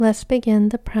let's begin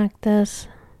the practice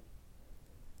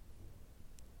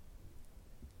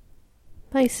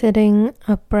by sitting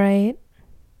upright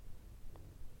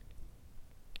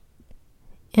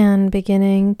and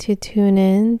beginning to tune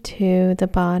in to the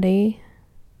body.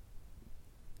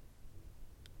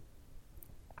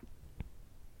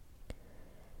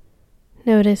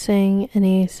 Noticing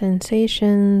any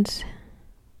sensations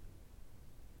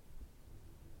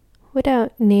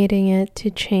without needing it to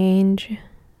change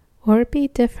or be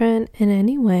different in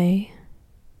any way.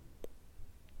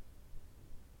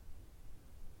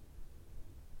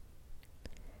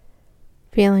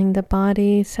 Feeling the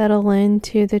body settle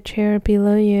into the chair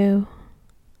below you.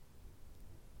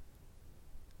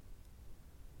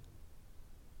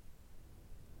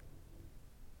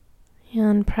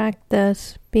 And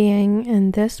practice being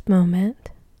in this moment.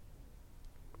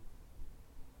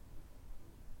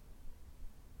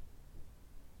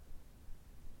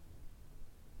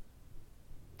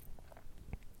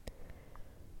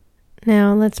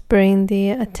 Now let's bring the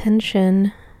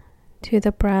attention to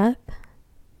the breath.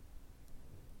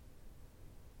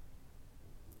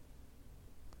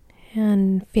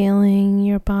 And feeling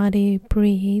your body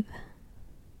breathe.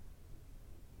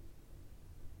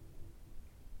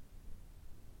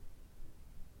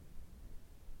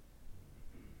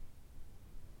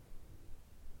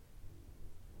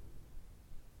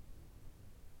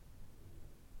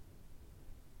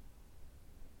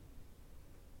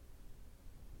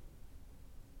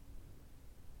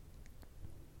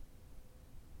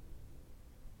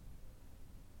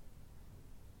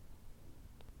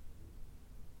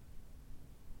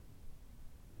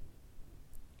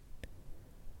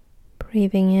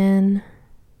 Breathing in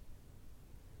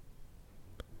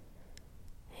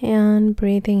and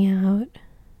breathing out.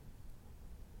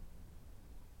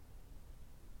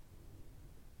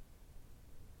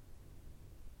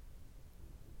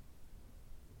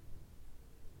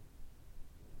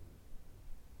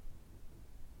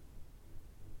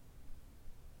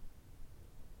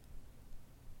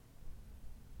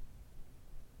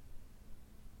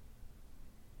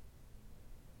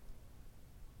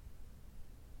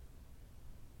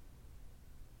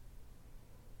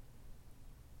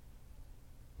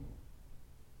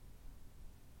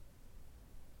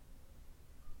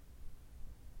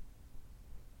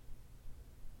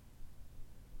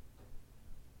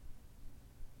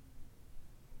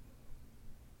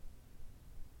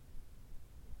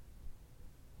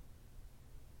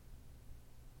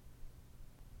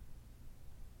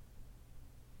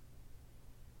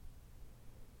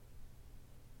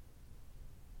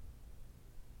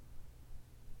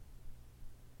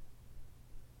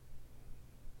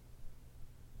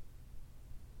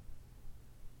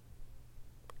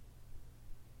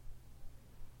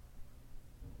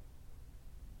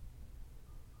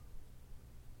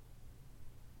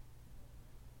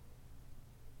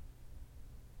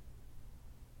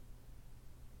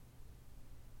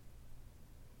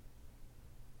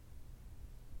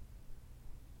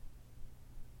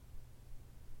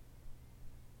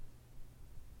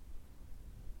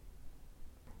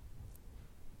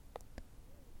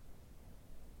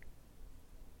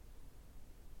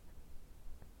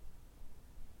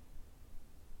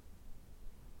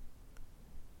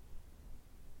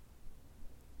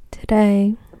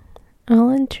 Today,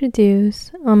 I'll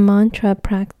introduce a mantra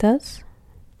practice.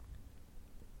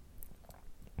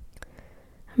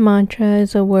 A mantra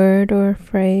is a word or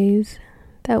phrase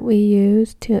that we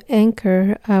use to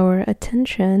anchor our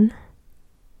attention.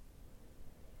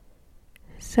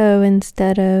 So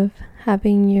instead of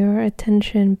having your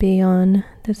attention be on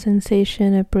the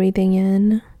sensation of breathing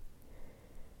in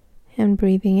and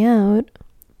breathing out,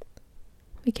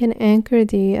 we can anchor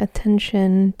the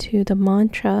attention to the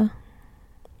mantra.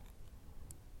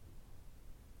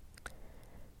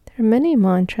 There are many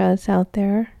mantras out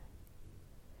there.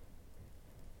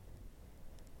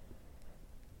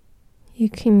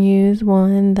 You can use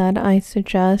one that I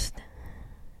suggest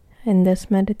in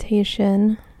this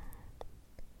meditation,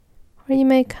 or you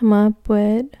may come up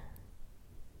with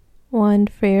one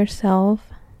for yourself.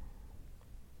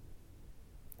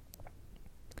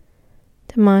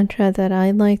 The mantra that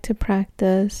I like to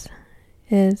practice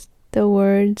is the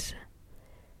words,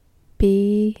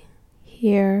 "Be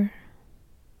here."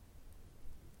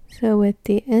 So with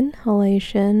the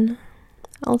inhalation,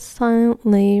 I'll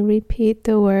silently repeat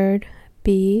the word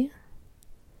 "be,"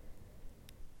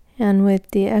 and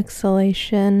with the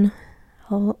exhalation,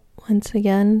 I'll once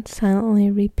again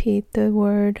silently repeat the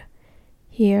word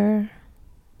 "here."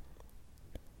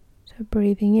 So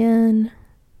breathing in,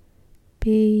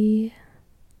 "be,"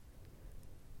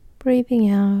 breathing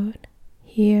out,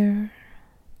 "here."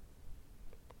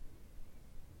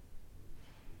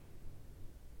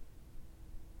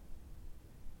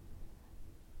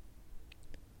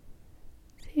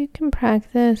 you can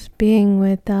practice being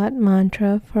with that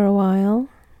mantra for a while.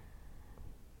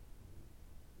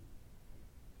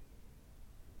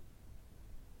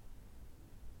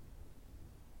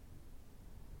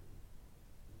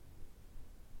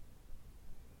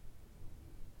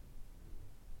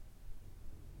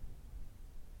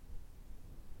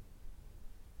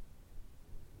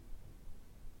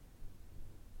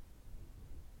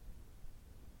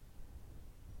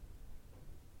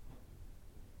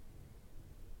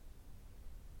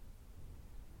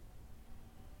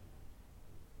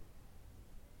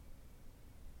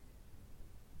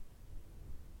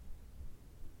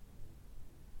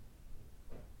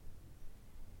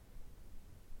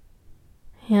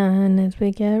 And as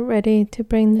we get ready to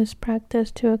bring this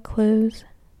practice to a close,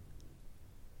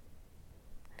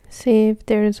 see if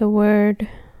there's a word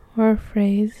or a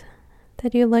phrase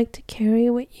that you like to carry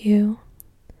with you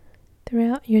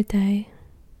throughout your day.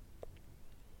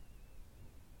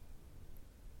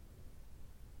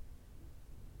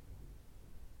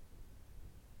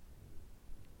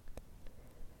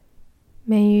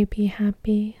 May you be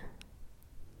happy.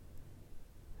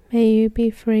 May you be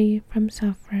free from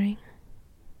suffering.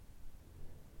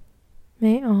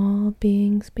 May all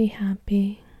beings be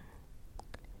happy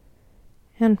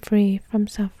and free from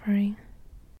suffering.